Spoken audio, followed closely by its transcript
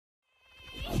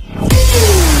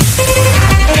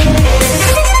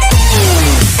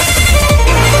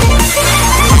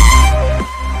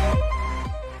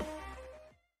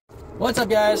What's up,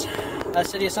 guys?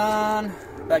 City-san,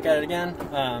 back at it again.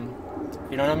 If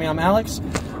you don't know me, I'm Alex.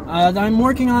 I'm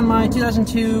working on my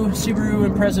 2002 Subaru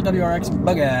Impreza WRX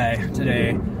bug eye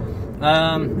today.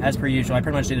 As per usual, I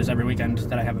pretty much do this every weekend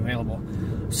that I have available.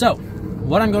 So,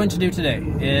 what I'm going to do today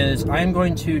is I am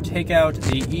going to take out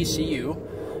the ECU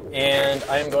and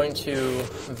I am going to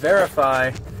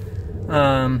verify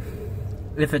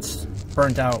if it's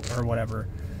burnt out or whatever.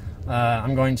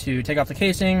 I'm going to take off the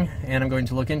casing and I'm going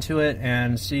to look into it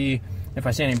and see if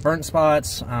I see any burnt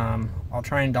spots. I'll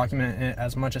try and document it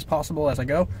as much as possible as I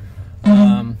go.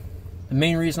 The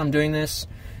main reason I'm doing this,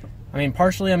 I mean,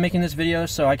 partially I'm making this video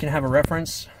so I can have a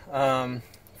reference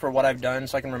for what I've done,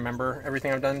 so I can remember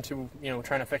everything I've done to, you know,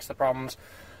 trying to fix the problems.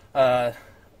 I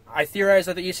theorize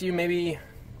that the ECU maybe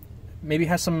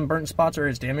has some burnt spots or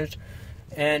is damaged,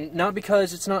 and not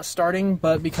because it's not starting,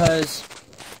 but because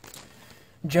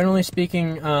generally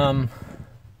speaking,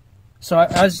 so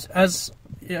as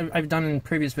I've done in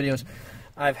previous videos,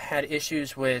 I've had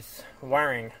issues with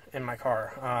wiring in my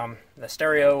car. The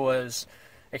stereo was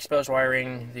exposed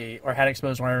wiring, had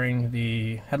exposed wiring.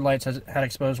 The headlights had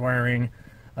exposed wiring.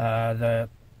 The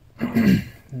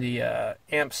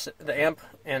amp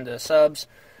and the subs,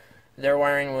 their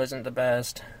wiring wasn't the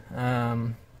best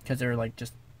because they were like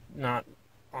just not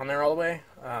on there all the way.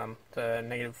 The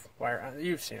negative wire,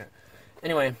 you've seen it.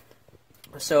 Anyway,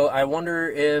 so I wonder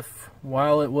if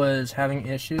while it was having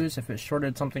issues, if it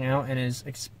shorted something out and if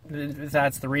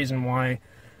that's the reason why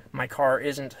my car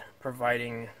isn't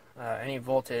providing any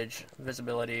voltage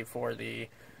visibility for the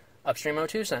Upstream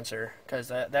O2 sensor, because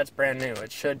that's brand new.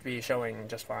 It should be showing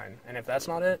just fine. And if that's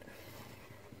not it,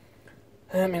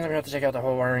 that means I'm going to have to take out the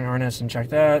whole wiring harness and check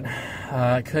that.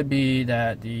 It could be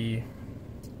that the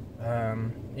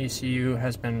ECU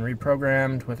has been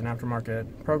reprogrammed with an aftermarket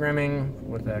programming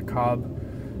with a Cobb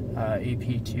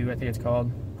AP2, I think it's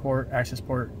called, access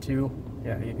port 2.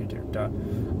 Yeah, AP2, duh.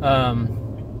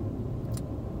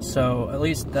 So at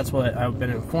least that's what I've been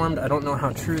informed. I don't know how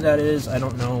true that is. I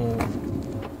don't know.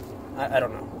 I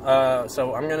don't know.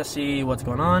 So I'm gonna see what's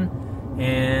going on,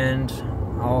 and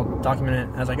I'll document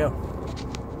it as I go.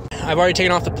 I've already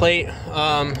taken off the plate.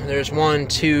 There's 1,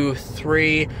 2,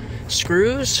 3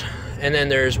 screws, and then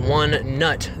there's one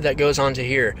nut that goes onto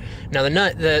here. Now the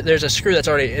nut, there's a screw that's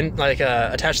already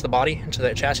attached to the body, to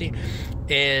the chassis,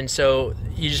 and so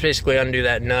you just basically undo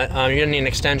that nut. You're gonna need an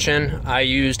extension. I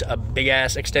used a big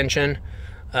ass extension.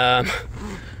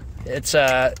 It's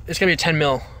gonna be a 10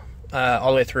 mil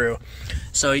all the way through.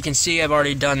 So you can see I've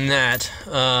already done that.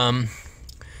 Now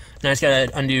I just gotta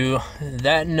undo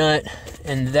that nut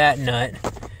and that nut,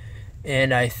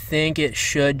 and I think it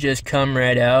should just come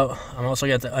right out. I'm also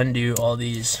going to have to undo all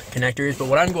these connectors, but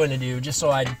what I'm going to do, just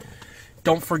so I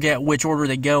don't forget which order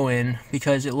they go in,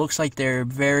 because it looks like they're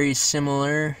very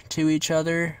similar to each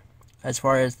other as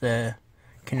far as the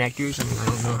connectors. I mean, I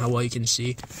don't know how well you can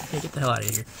see. Hey, get the hell out of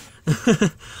here.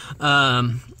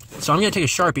 So I'm going to take a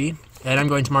Sharpie, and I'm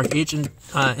going to mark each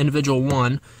individual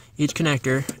one, each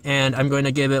connector, and I'm going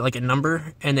to give it like a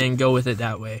number and then go with it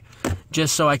that way,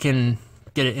 just so I can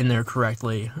get it in there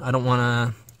correctly. I don't want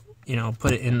to, you know,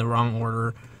 put it in the wrong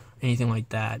order, anything like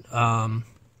that.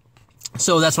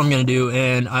 So that's what I'm going to do,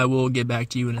 and I will get back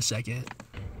to you in a second.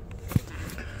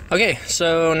 Okay,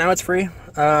 so now it's free.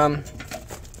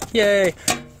 Yay!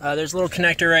 There's a little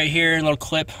connector right here, a little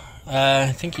clip.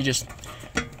 I think you just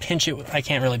pinch it. I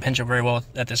can't really pinch it very well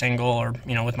at this angle, or,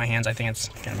 you know, with my hands. I think it's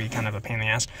going to be kind of a pain in the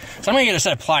ass. So I'm going to get a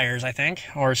set of pliers, I think,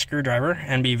 or a screwdriver,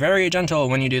 and be very gentle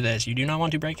when you do this. You do not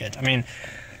want to break it. I mean,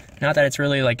 not that it's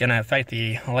really like going to affect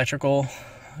the electrical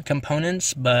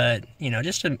components, but, you know, I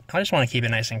just want to keep it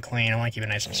nice and clean. I want to keep it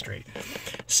nice and straight.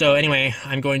 So anyway,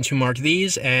 I'm going to mark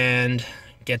these and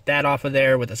get that off of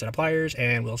there with a set of pliers,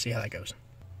 and we'll see how that goes.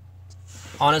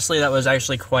 Honestly, that was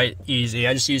actually quite easy.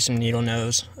 I just used some needle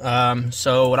nose.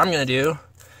 So what I'm going to do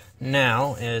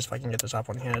now is, if I can get this off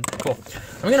one-handed, cool.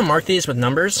 I'm going to mark these with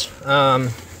numbers,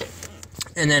 and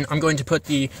then I'm going to put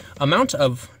the amount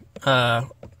of,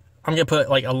 I'm going to put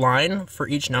like a line for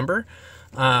each number.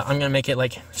 I'm going to make it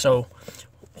like, so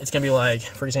it's going to be like,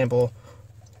 for example,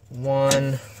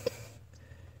 1,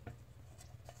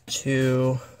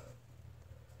 2,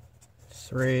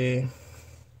 3,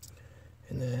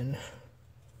 and then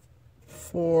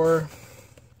 4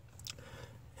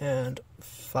 and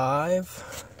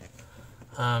 5.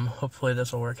 Hopefully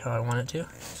this will work how I want it to.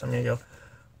 So I'm gonna go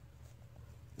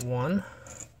 1,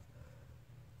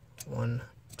 1,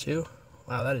 2.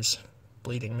 Wow, that is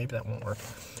bleeding. Maybe that won't work.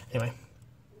 Anyway,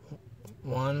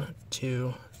 1,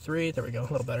 2, 3. There we go.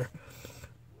 A little better.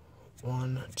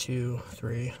 1, 2,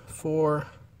 3, 4.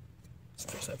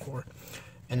 Let's fix that 4.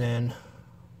 And then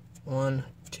 1,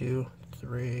 2,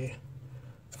 3,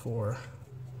 4,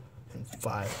 and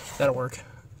 5. That'll work.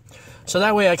 So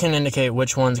that way I can indicate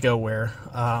which ones go where,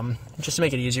 just to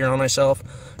make it easier on myself,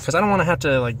 because I don't want to have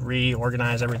to like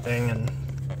reorganize everything and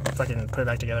fucking put it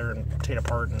back together and take it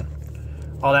apart and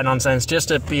all that nonsense, just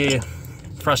to be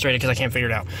frustrated because I can't figure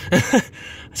it out.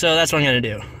 So that's what I'm going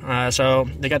to do. So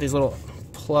they got these little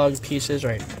plug pieces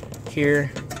right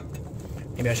here.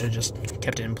 Maybe I should have just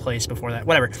kept it in place before that.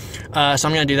 Whatever. So I'm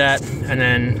going to do that, and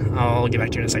then I'll get back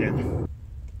to you in a second.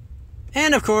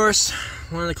 And of course,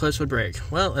 one of the clips would break.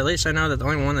 Well, at least I know that the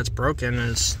only one that's broken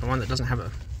is the one that doesn't have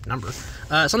a number.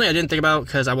 Something I didn't think about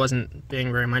because I wasn't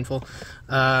being very mindful.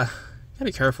 Gotta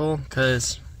be careful,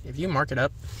 because if you mark it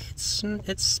up,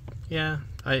 it's yeah,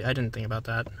 I didn't think about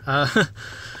that.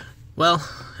 Well,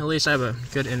 at least I have a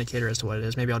good indicator as to what it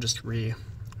is. Maybe I'll just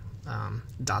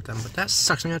dot them, but that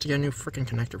sucks. I'm gonna have to get a new freaking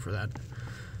connector for that.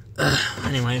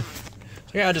 Anyway,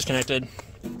 so yeah, I disconnected.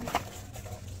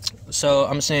 So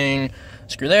I'm seeing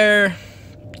screw there,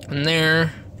 and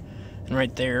there, and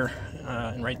right there,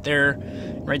 and right there,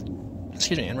 and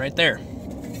right there.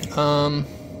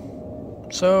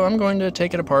 So I'm going to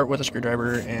take it apart with a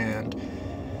screwdriver, and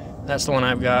that's the one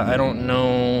I've got. I don't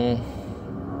know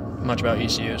much about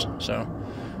ECUs, so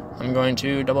I'm going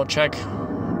to double check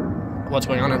what's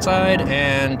going on inside,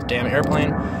 and damn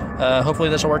airplane. Hopefully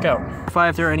this will work out.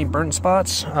 If there are any burnt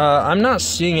spots, I'm not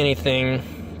seeing anything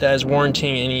that is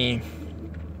warranting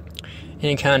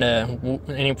any kind of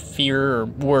any fear or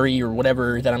worry or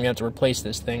whatever that I'm going to have to replace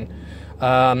this thing.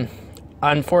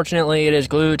 Unfortunately, it is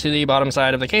glued to the bottom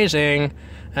side of the casing,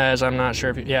 as I'm not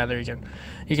sure if yeah, there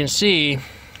you can see,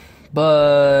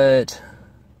 but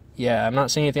yeah, I'm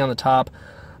not seeing anything on the top.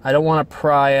 I don't want to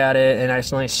pry at it and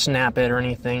accidentally snap it or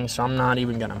anything, so I'm not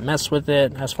even going to mess with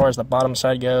it as far as the bottom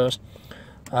side goes.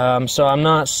 So I'm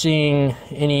not seeing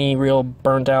any real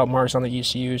burnt out marks on the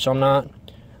ECU, so I'm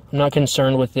not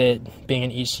concerned with it being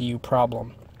an ECU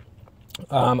problem.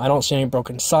 I don't see any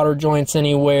broken solder joints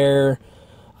anywhere.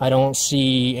 I don't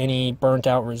see any burnt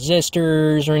out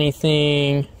resistors or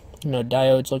anything. You know,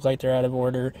 diodes look like they're out of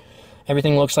order.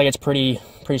 Everything looks like it's pretty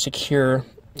secure.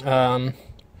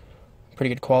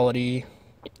 Pretty good quality,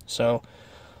 so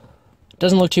it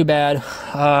doesn't look too bad.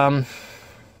 That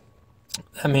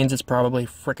means it's probably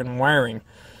frickin' wiring,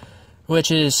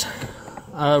 which is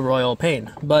a royal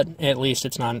pain, but at least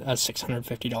it's not a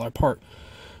 $650 part,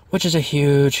 which is a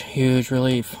huge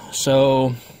relief.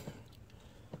 So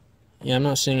yeah, I'm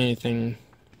not seeing anything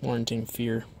warranting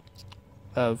fear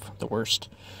of the worst.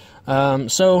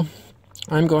 So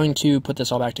I'm going to put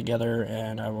this all back together,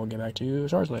 and I will get back to you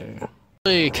shortly.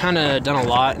 Really kind of done a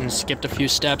lot and skipped a few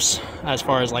steps as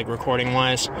far as like recording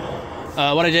wise.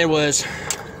 What I did was,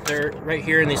 there right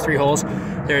here in these 3 holes,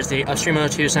 there's the Upstream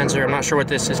O2 sensor. I'm not sure what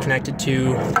this is connected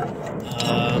to.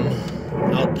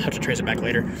 I'll have to trace it back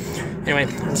later. Anyway,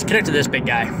 it's connected to this big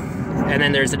guy, and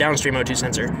then there's the downstream O2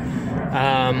 sensor.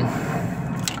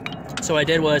 So what I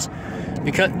did was,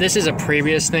 because this is a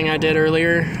previous thing I did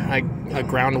earlier, a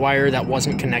ground wire that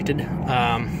wasn't connected.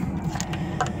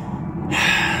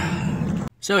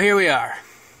 So here we are.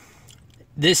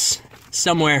 This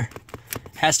somewhere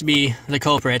has to be the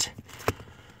culprit.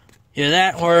 Either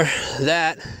that or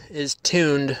that is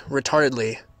tuned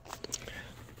retardedly.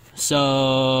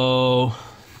 So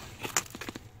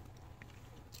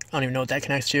I don't even know what that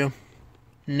connects to.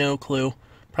 No clue.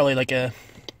 Probably like a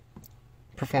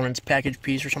performance package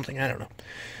piece or something. I don't know.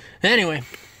 Anyway,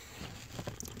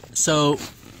 so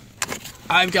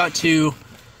I've got to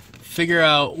figure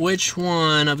out which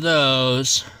one of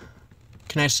those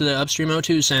connects to the Upstream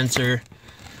O2 sensor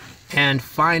and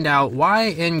find out why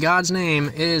in God's name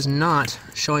it is not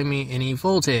showing me any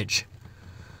voltage.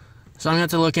 So I'm going to have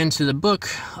to look into the book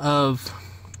of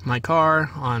my car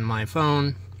on my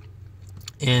phone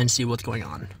and see what's going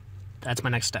on. That's my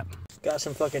next step. Got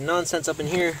some fucking nonsense up in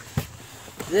here.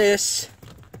 This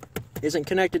isn't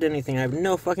connected to anything. I have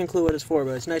no fucking clue what it's for,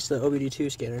 but it's next to the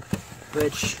OBD2 scanner,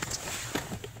 which,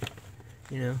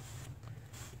 you know,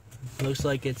 looks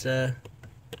like it's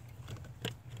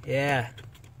yeah,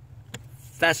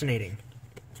 fascinating.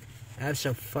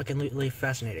 Absolutely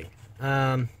fascinating.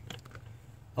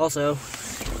 Also,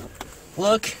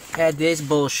 look at this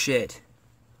bullshit.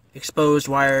 Exposed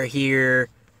wire here,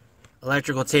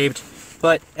 electrical taped,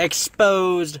 but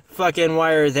exposed fucking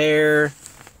wire there,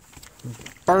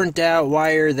 burnt out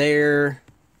wire there.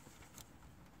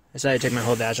 I decided to take my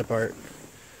whole dash apart.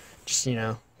 Just, you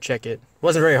know, check it.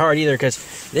 Wasn't very hard either, because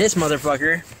this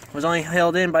motherfucker was only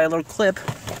held in by a little clip.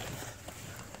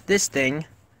 This thing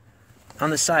on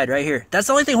the side right here. That's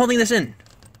the only thing holding this in.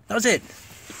 That was it.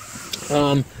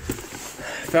 Found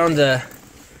the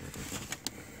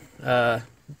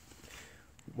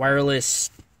wireless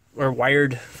or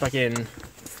wired fucking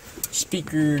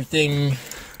speaker thing,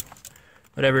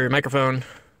 whatever, microphone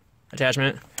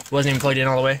attachment. It wasn't even plugged in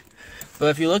all the way. But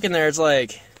if you look in there, it's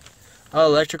like all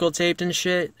electrical taped and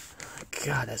shit.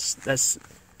 God, that's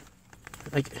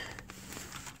like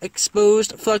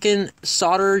exposed fucking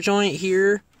solder joint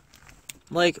here.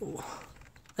 Like,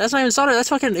 that's not even solder, that's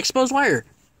fucking exposed wire.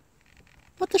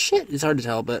 What the shit? It's hard to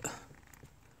tell, but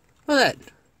look at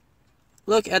that.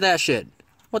 Look at that shit.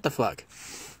 What the fuck?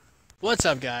 What's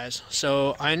up, guys?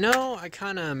 So I know I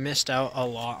kind of missed out a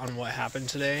lot on what happened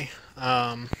today.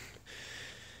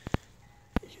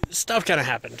 Stuff kind of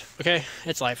happened, okay?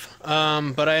 It's life.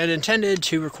 But I had intended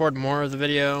to record more of the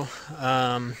video,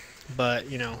 but,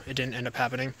 you know, it didn't end up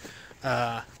happening.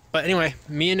 But anyway,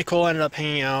 me and Nicole ended up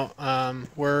hanging out.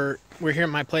 We're here at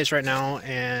my place right now,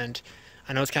 and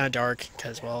I know it's kind of dark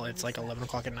because, well, it's like 11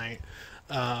 o'clock at night.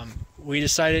 We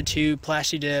decided to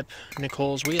plasti dip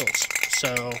Nicole's wheels,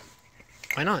 so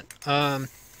why not?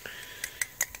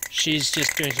 She's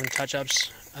just doing some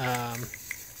touch-ups.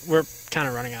 We're kind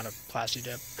of running out of plasti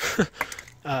dip.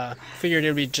 Figured it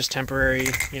would be just temporary,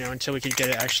 you know, until we could get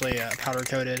it actually powder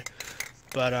coated.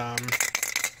 But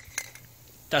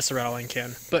that's the rattling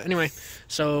can. But anyway,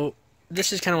 so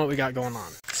this is kind of what we got going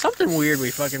on. Something weird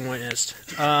we fucking witnessed.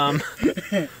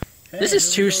 This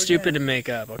is too stupid to make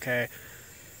up, okay?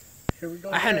 Here we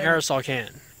go. I had an aerosol can.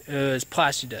 It was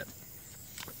plasti dip.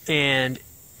 And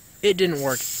it didn't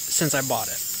work since I bought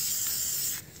it.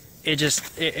 It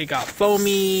just, it got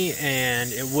foamy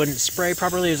and it wouldn't spray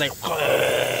properly. It was like,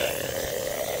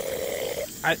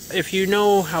 if you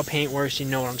know how paint works, you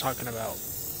know what I'm talking about.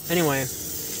 Anyway,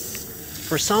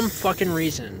 for some fucking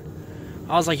reason,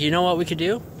 I was like, you know what we could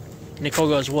do? Nicole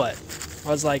goes, what? I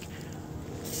was like,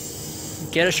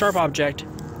 get a sharp object,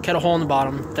 cut a hole in the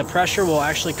bottom. The pressure will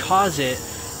actually cause it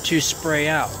to spray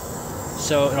out.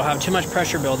 So it'll have too much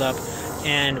pressure buildup,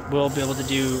 and we'll be able to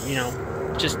do, you know,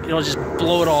 it'll just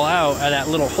blow it all out of that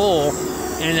little hole,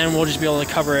 and then we'll just be able to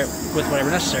cover it with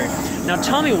whatever necessary. Now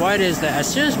tell me why it is that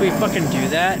as soon as we fucking do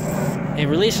that, it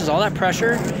releases all that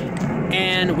pressure,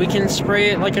 and we can spray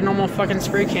it like a normal fucking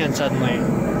spray can suddenly.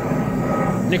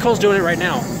 Nicole's doing it right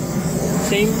now.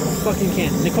 Same fucking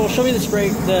can. Nicole, show me the spray,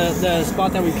 the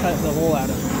spot that we cut the hole out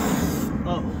of.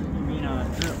 Oh, you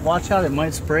mean, watch out, it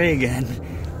might spray again.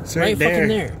 It's right there. Fucking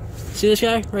there. See this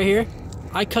guy right here?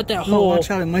 I cut that hole watch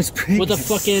out, it might spray with a again.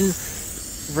 fucking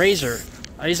razor.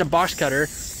 I used a box cutter,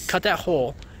 cut that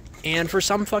hole, and for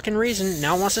some fucking reason,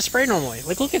 now it wants to spray normally.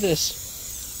 Like, look at this.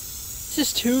 This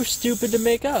is too stupid to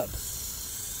make up.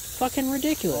 Fucking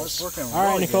ridiculous. Well, it's working all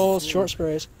right, really Nicole, good, short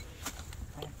sprays.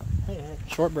 Hey.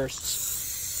 Short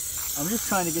bursts. I'm just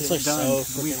trying to get This it looks done.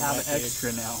 so We freaking have wet,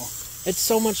 extra now. It's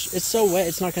so wet,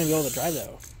 it's not going to be able to dry,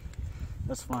 though.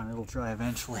 That's fine, it'll dry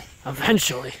eventually.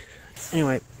 Eventually.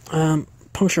 Anyway,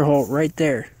 puncture hole right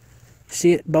there.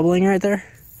 See it bubbling right there?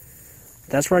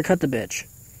 That's where I cut the bitch.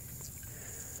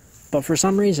 But for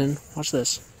some reason, watch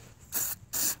this.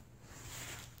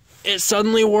 It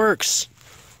suddenly works.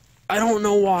 I don't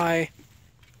know why.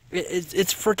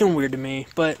 It's freaking weird to me,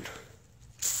 but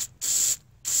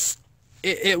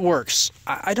it works.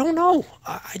 I don't know.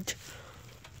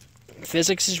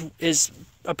 Physics is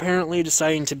apparently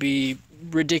deciding to be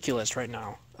ridiculous right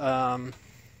now.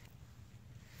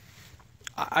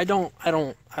 I don't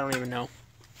even know.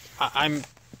 I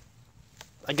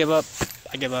give up.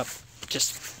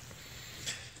 Just.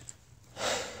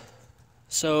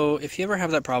 So if you ever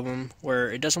have that problem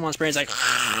where it doesn't want to spray, it's like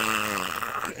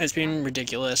it's being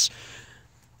ridiculous.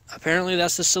 Apparently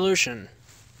that's the solution.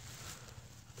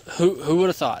 Who would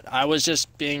have thought? I was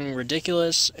just being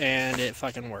ridiculous and it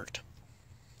fucking worked.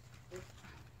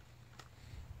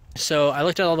 So I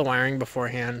looked at all the wiring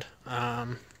beforehand,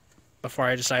 before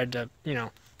I decided to, you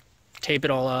know, tape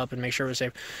it all up and make sure it was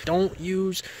safe. Don't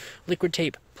use liquid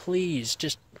tape, please.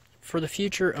 Just for the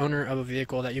future owner of a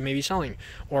vehicle that you may be selling,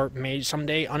 or may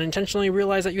someday unintentionally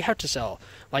realize that you have to sell,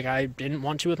 like I didn't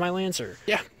want to with my Lancer.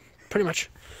 Yeah, pretty much.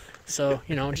 So,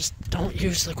 you know, just don't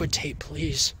use liquid tape,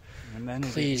 please. And then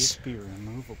please. It'll be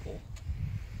removable.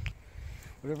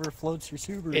 Whatever floats your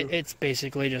Subaru. It's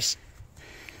basically just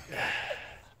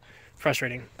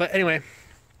frustrating. But anyway,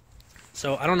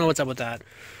 so I don't know what's up with that.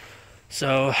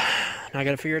 So now I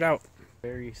gotta figure it out.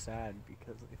 Very sad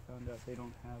because they found out they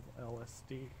don't have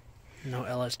LSD. No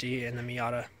LSD in the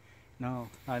Miata. No,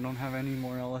 I don't have any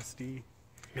more LSD.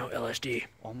 No LSD.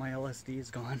 All my LSD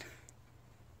is gone.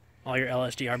 All your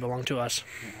LSD belong to us.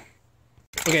 Yeah.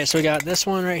 Okay, so we got this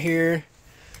one right here.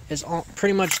 It's all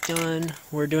pretty much done.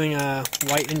 We're doing a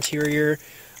white interior.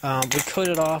 We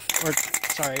coated off, or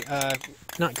sorry,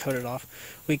 not coated off.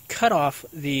 We cut off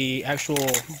the actual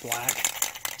black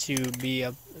to be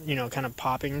kind of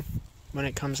popping when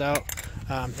it comes out.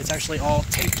 It's actually all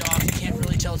taped off. You can't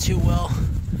really tell too well.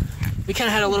 We kind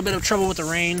of had a little bit of trouble with the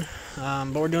rain,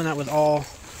 but we're doing that with all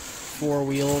 4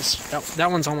 wheels. That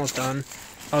one's almost done.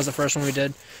 That was the first one we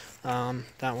did.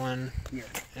 That one,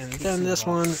 and then this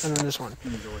one, and then this one.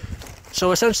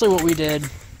 So essentially what we did,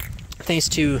 thanks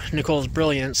to Nicole's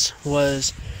brilliance,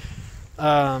 was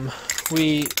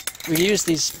we used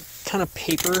these kind of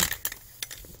paper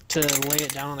to lay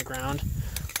it down on the ground,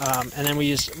 and then we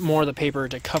used more of the paper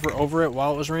to cover over it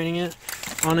while it was raining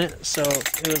on it, so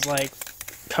it was like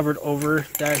covered over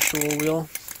the actual wheel.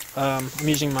 I'm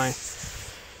using my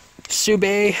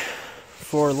Sube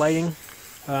for lighting,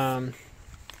 but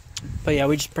yeah,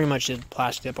 we just pretty much did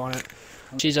plastic dip on it.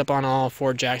 She's up on all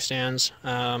 4 jack stands,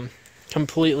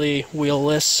 completely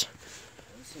wheelless.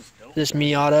 This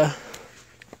Miata,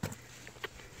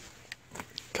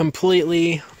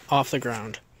 completely off the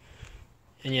ground.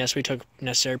 And yes, we took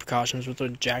necessary precautions with the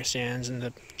jack stands and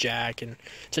the jack, and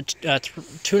it's a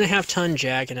 2.5 ton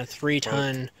jack and a 3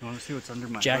 ton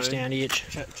jack hood? Stand each.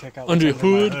 Check out under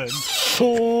hood.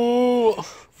 Oh,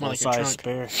 more like full a size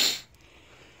trunk. spare.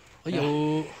 Oh,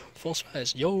 yo, full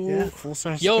size. Yo, yeah, full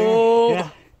size. Yo, spare. Yeah,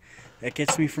 that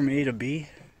gets me from A to B.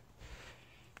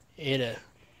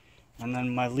 And then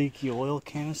my leaky oil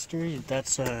canister,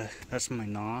 that's my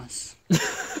NOS.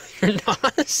 Your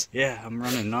NOS? Yeah, I'm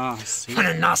running NOS. See?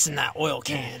 Running NOS in that oil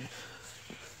can.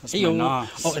 That's my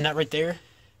NOS. Oh, and that right there,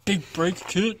 big brake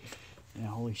kit. Yeah,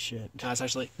 holy shit. No, it's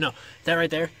actually no. That right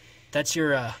there, that's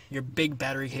your big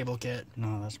battery cable kit.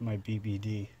 No, that's my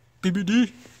BBD.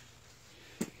 BBD.